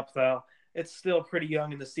this up, though. It's still pretty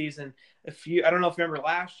young in the season. I don't know if you remember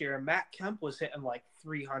last year, Matt Kemp was hitting like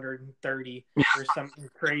 330 or something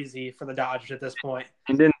crazy for the Dodgers at this point,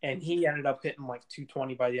 And then and he ended up hitting like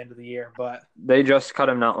 220 by the end of the year. But they just cut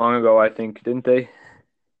him not long ago, I think, didn't they?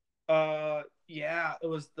 yeah, it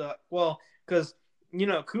was because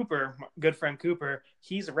Cooper, my good friend Cooper,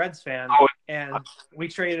 he's a Reds fan, Oh, and we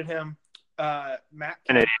traded him, Matt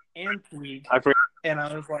and Kemp and Puig, I forgot. and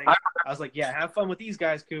I was like, yeah, have fun with these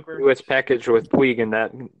guys, He Cooper. was packaged with Puig in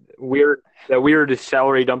that weird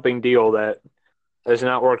salary dumping deal that has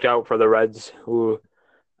not worked out for the Reds, who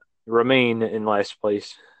remain in last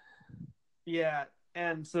place. Yeah,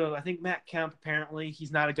 and so I think Matt Kemp, apparently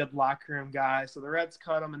he's not a good locker room guy, so the Reds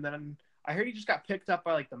cut him, and then I heard he just got picked up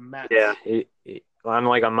by like the Yeah, Mets. on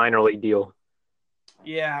like a minor league deal.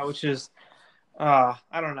 Yeah, which is I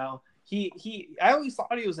don't know. I always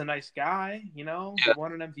thought he was a nice guy, He Yeah.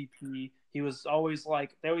 won an MVP. He was always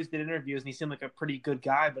like, they always did interviews and he seemed like a pretty good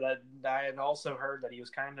guy, but I had also heard that he was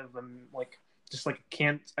kind of like just like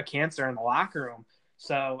a cancer in the locker room.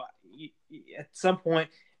 So at some point,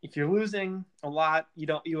 if you're losing a lot, you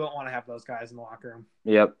won't want to have those guys in the locker room.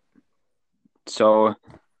 Yep. So,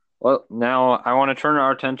 well, now I want to turn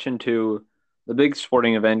our attention to the big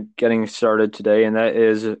sporting event getting started today, and that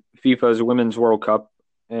is FIFA's Women's World Cup.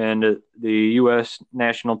 And the U.S.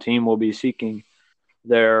 national team will be seeking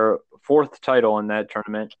their fourth title in that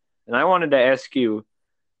tournament. And I wanted to ask you,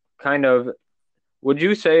 kind of, would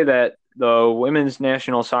you say that the women's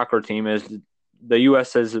national soccer team is the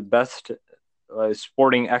U.S.'s best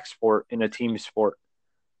sporting export in a team sport?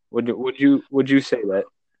 Would you say that?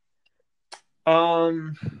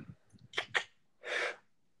 Um,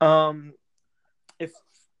 um, if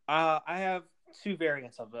I have two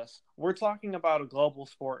variants of this. We're talking about a global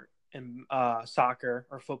sport in soccer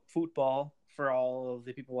or football for all of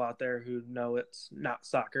the people out there who know it's not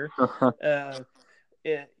soccer. Uh,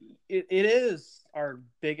 it, it is our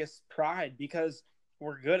biggest pride because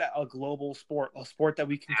we're good at a global sport, a sport that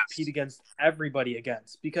we can compete against everybody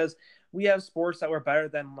against. Because we have sports that we're better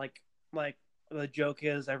than, like the joke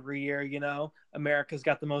is every year, America's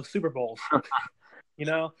got the most Super Bowls, you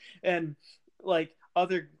know, and like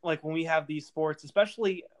when we have these sports,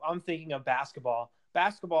 especially I'm thinking of basketball.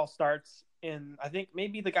 Basketball starts in, I think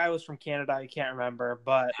maybe the guy was from Canada, I can't remember,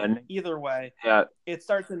 but And either way, yeah, it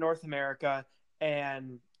starts in North America,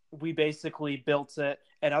 and we basically built it,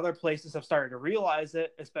 and other places have started to realize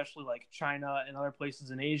it, especially like China and other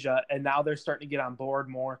places in Asia, and now they're starting to get on board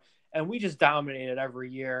more. And we just dominated every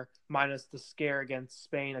year, minus the scare against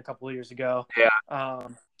Spain a couple of years ago. yeah,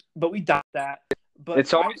 But we got that. But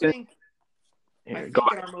it's I always think go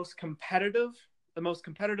in the most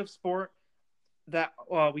competitive sport, that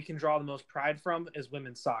we can draw the most pride from is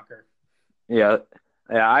women's soccer. Yeah,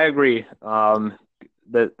 yeah, I agree.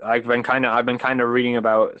 That I've been kind of reading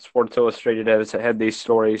about Sports Illustrated has had these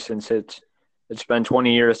stories since it's been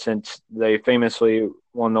 20 years since they famously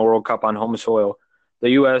won the World Cup on home soil. The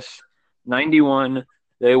U.S. 91,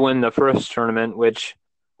 they win the first tournament, which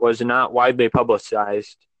was not widely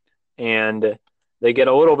publicized, and they get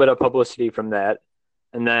a little bit of publicity from that.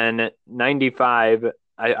 And then 95,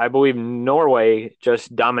 I believe Norway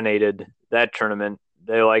just dominated that tournament.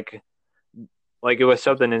 They like it was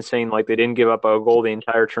something insane. Like they didn't give up a goal the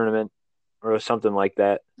entire tournament, or something like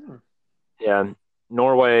that. Hmm. Yeah,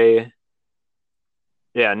 Norway.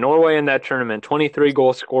 Yeah, Norway in that tournament. 23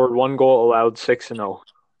 goals scored, one goal allowed, 6-0.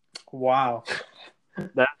 Wow.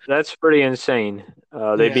 That's pretty insane.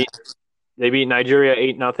 Yeah. They beat Nigeria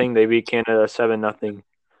 8-0. They beat Canada 7-0.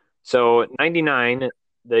 So 99,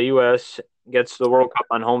 the U.S. gets the World Cup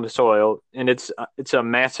on home soil, and it's a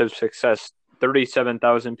massive success.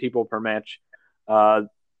 37,000 people per match. Uh,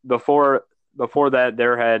 before before that,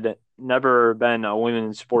 there had never been a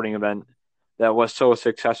women's sporting event that was so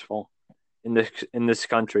successful in this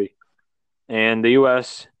country. And the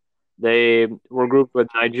U.S. they were grouped with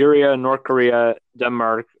Nigeria, North Korea,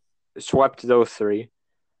 Denmark, swept those three.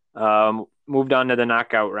 Moved on to the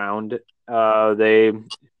knockout round. They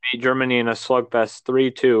beat Germany in a slugfest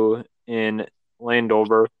 3-2 in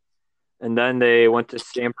Landover, and then they went to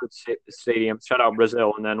Stamford Stadium, shut out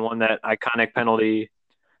Brazil, and then won that iconic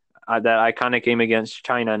game against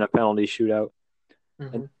China in a penalty shootout. And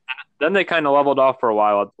Hmm. then they kind of leveled off for a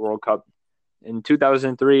while at the World Cup. In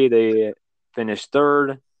 2003, they finished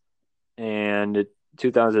third, and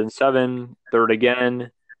 2007, third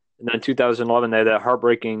again. And then 2011, they had that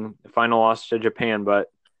heartbreaking final loss to Japan,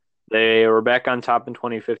 but they were back on top in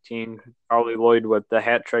 2015. Carly Lloyd with the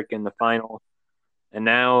hat trick in the final. And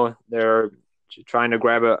now they're trying to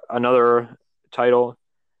grab another title.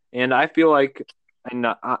 And I feel like, and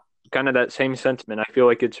kind of that same sentiment, I feel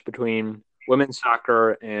like it's between women's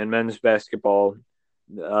soccer and men's basketball,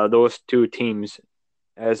 those two teams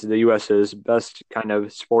as the U.S.'s best kind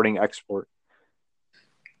of sporting export.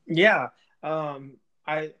 Yeah.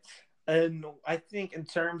 I and I think in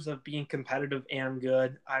terms of being competitive and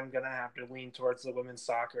good, I'm gonna have to lean towards the women's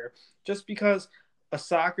soccer, just because a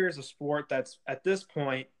soccer is a sport that's at this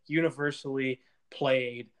point universally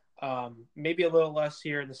played. Maybe a little less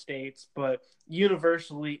here in the states, but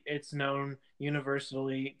universally it's known.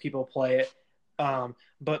 Universally, people play it.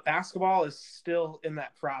 But basketball is still in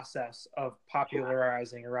that process of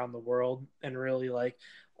popularizing around the world, and really like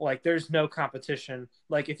there's no competition.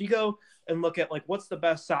 Like if you go and look at like what's the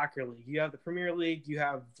best soccer league, you have the Premier League, you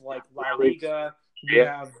have like La Liga, you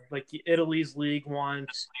Yeah, have like Italy's League One,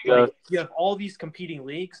 yeah, like you have all these competing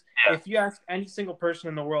leagues. If you ask any single person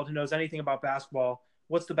in the world who knows anything about basketball,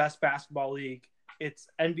 what's the best basketball league? It's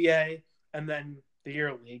NBA and then the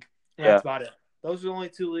Euro League, and yeah, that's about it. Those are the only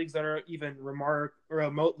two leagues that are even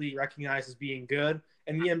remotely recognized as being good,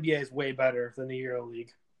 and the NBA is way better than the Euro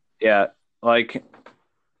League. yeah. Like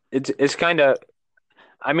it's kind of.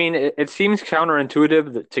 I mean, it seems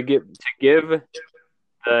counterintuitive to give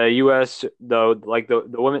the U.S. the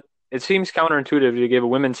women. It seems counterintuitive to give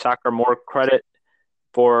women's soccer more credit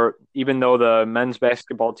for even though the men's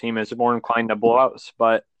basketball team is more inclined to blowouts,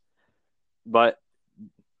 but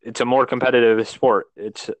it's a more competitive sport.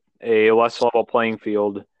 It's a less level playing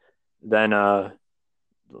field than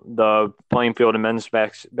the playing field in men's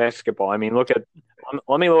basketball. I mean,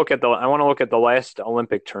 let me look at the. I want to look at the last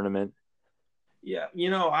Olympic tournament. Yeah,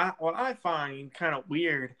 what I find kind of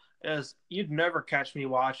weird is you'd never catch me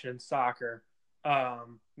watching soccer.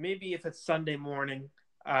 Maybe if it's Sunday morning,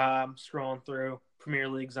 scrolling through Premier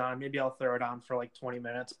League's on, maybe I'll throw it on for like 20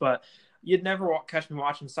 minutes, but you'd never catch me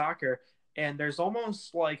watching soccer. And there's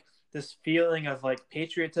almost like this feeling of like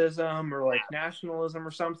patriotism or like nationalism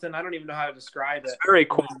or something. I don't even know how to describe It's it. very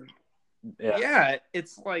cool. When, Yeah, yeah,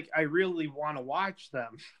 it's like I really want to watch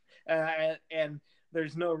them. And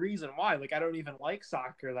there's no reason why. Like I don't even like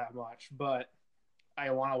soccer that much, but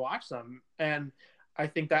I want to watch them. And I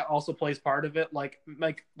think that also plays part of it. Like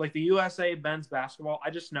the USA men's basketball,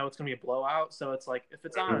 I just know it's gonna be a blowout. So it's like if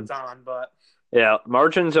it's on, it's on. But yeah.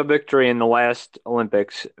 Margins of victory in the last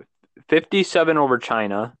Olympics: 57 over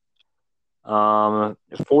China,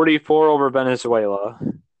 44 over Venezuela,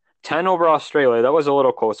 10 over Australia. That was a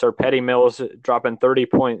little closer. Patty Mills dropping 30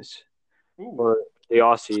 points ooh, for the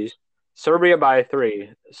Aussies. Serbia by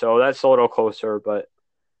 3, so that's a little closer. But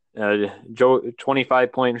Joe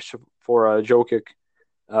 25 points for Jokic.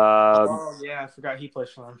 oh yeah, I forgot he plays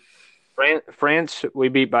for them. France we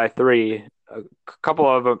beat by 3. a couple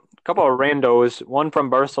of randos, one from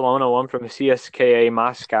Barcelona, one from CSKA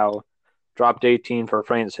Moscow, dropped 18 for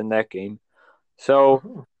France in that game. So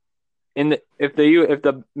Oh. if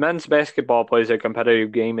the men's basketball plays a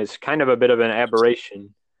competitive game, it's kind of a bit of an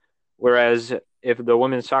aberration. Whereas if the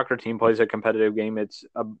women's soccer team plays a competitive game, it's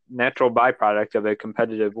a natural byproduct of a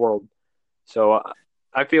competitive world. So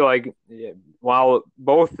I feel like while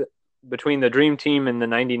both between the Dream Team and the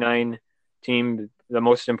 '99 team, the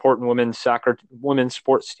most important women's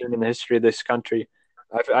sports team in the history of this country,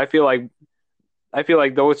 I feel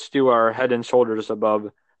like those two are head and shoulders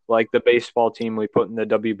above like the baseball team we put in the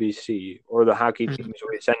WBC or the hockey Mhm. teams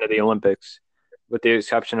we send to the Olympics, with the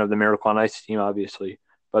exception of the Miracle on Ice team, obviously.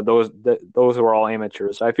 But those were all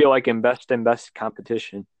amateurs. I feel like in best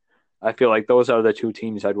competition, I feel like those are the two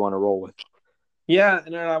teams I'd want to roll with. Yeah,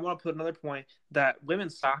 and then I want to put another point that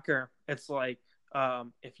women's soccer, it's like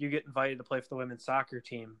if you get invited to play for the women's soccer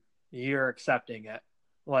team, you're accepting it.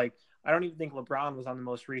 Like, I don't even think LeBron was on the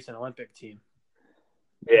most recent Olympic team,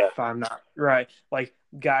 Yeah. if I'm not right. Like,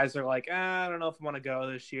 guys are like, I don't know if I want to go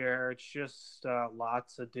this year. It's just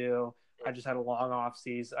lots to do. I just had a long off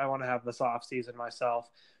season. I want to have this off season myself.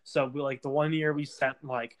 So we like the one year we sent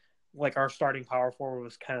like our starting power forward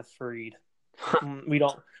was Kenneth Faried. We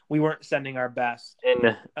don't we weren't sending our best.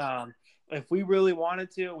 And Um, if we really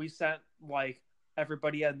wanted to, we sent like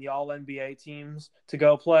everybody in the All NBA teams to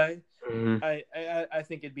go play. mm, I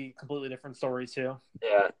think it'd be a completely different story too.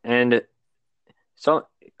 yeah, and so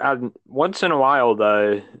once in a while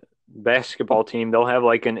the basketball team they'll have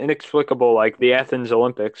like an inexplicable like the Athens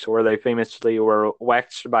Olympics where they famously were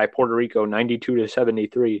waxed by Puerto Rico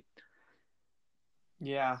 92-73.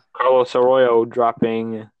 Yeah, Carlos Arroyo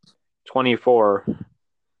dropping 24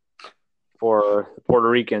 for the Puerto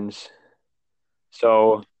Ricans.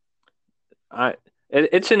 So I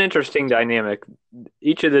it's an interesting dynamic.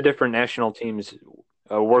 Each of the different national teams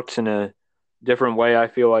works in a different way. I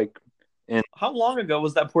feel like in how long ago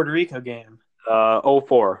was that Puerto Rico game?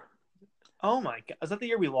 '04. Oh my god, is that the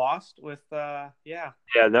year we lost with? Yeah,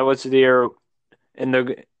 Yeah, that was the year in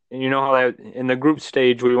the you know how that in the group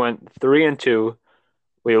stage we went 3-2.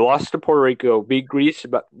 We lost to Puerto Rico, beat Greece,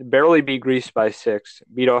 but barely beat Greece by 6,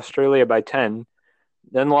 beat Australia by 10,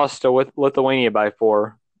 then lost to Lithuania by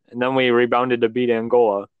 4, and then we rebounded to beat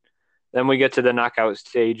Angola. Then we get to the knockout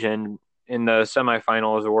stage, and in the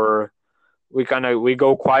semifinals, we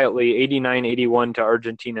go quietly 89-81 to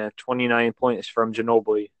Argentina, 29 points from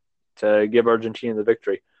Ginobili to give Argentina the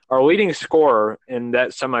victory. Our leading scorer in that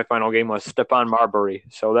semifinal game was Stepan Marbury,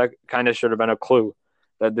 so that kind of should have been a clue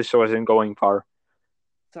that this wasn't going far.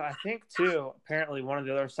 so I think too. Apparently, one of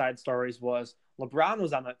the other side stories was LeBron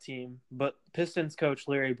was on that team, but Pistons coach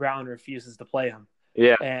Larry Brown refuses to play him,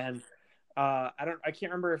 Yeah, and I can't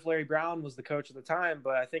remember if Larry Brown was the coach at the time,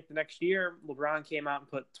 but I think the next year LeBron came out and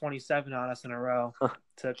put 27 on us in a row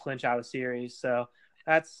to clinch out a series. So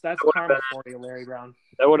that's karma for you, Larry Brown.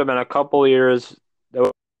 that would have been a couple years.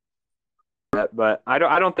 But I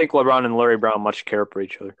don't think LeBron and Larry Brown much care for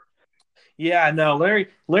each other. Yeah, no,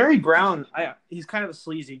 Larry Brown. He's kind of a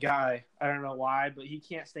sleazy guy. I don't know why, but he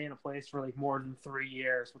can't stay in a place for like more than 3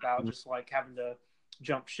 years without just like having to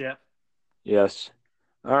jump ship. Yes.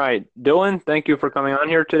 All right, Dylan, thank you for coming on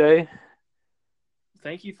here today.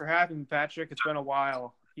 Thank you for having me, Patrick. It's been a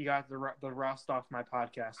while. You got the rust off my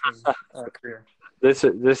podcasting career. This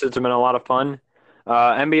has been a lot of fun.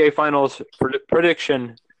 NBA Finals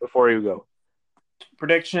prediction before you go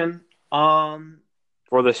Prediction. Um,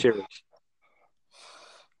 for the series.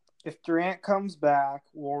 if Durant comes back,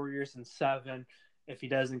 Warriors in 7. If he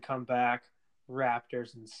doesn't come back,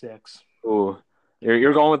 Raptors in 6. Ooh,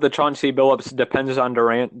 you're going with the Chauncey Billups depends on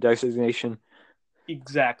Durant designation.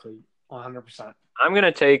 Exactly, 100%. I'm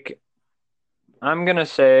gonna take. I'm gonna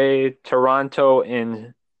say Toronto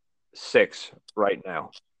in 6 right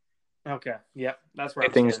now. Okay, yep, that's where I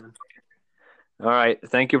I'm think. standing. All right.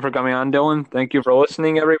 Thank you for coming on, Dylan. Thank you for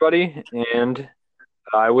listening, everybody, and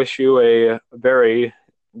I wish you a very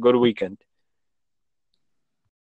good weekend.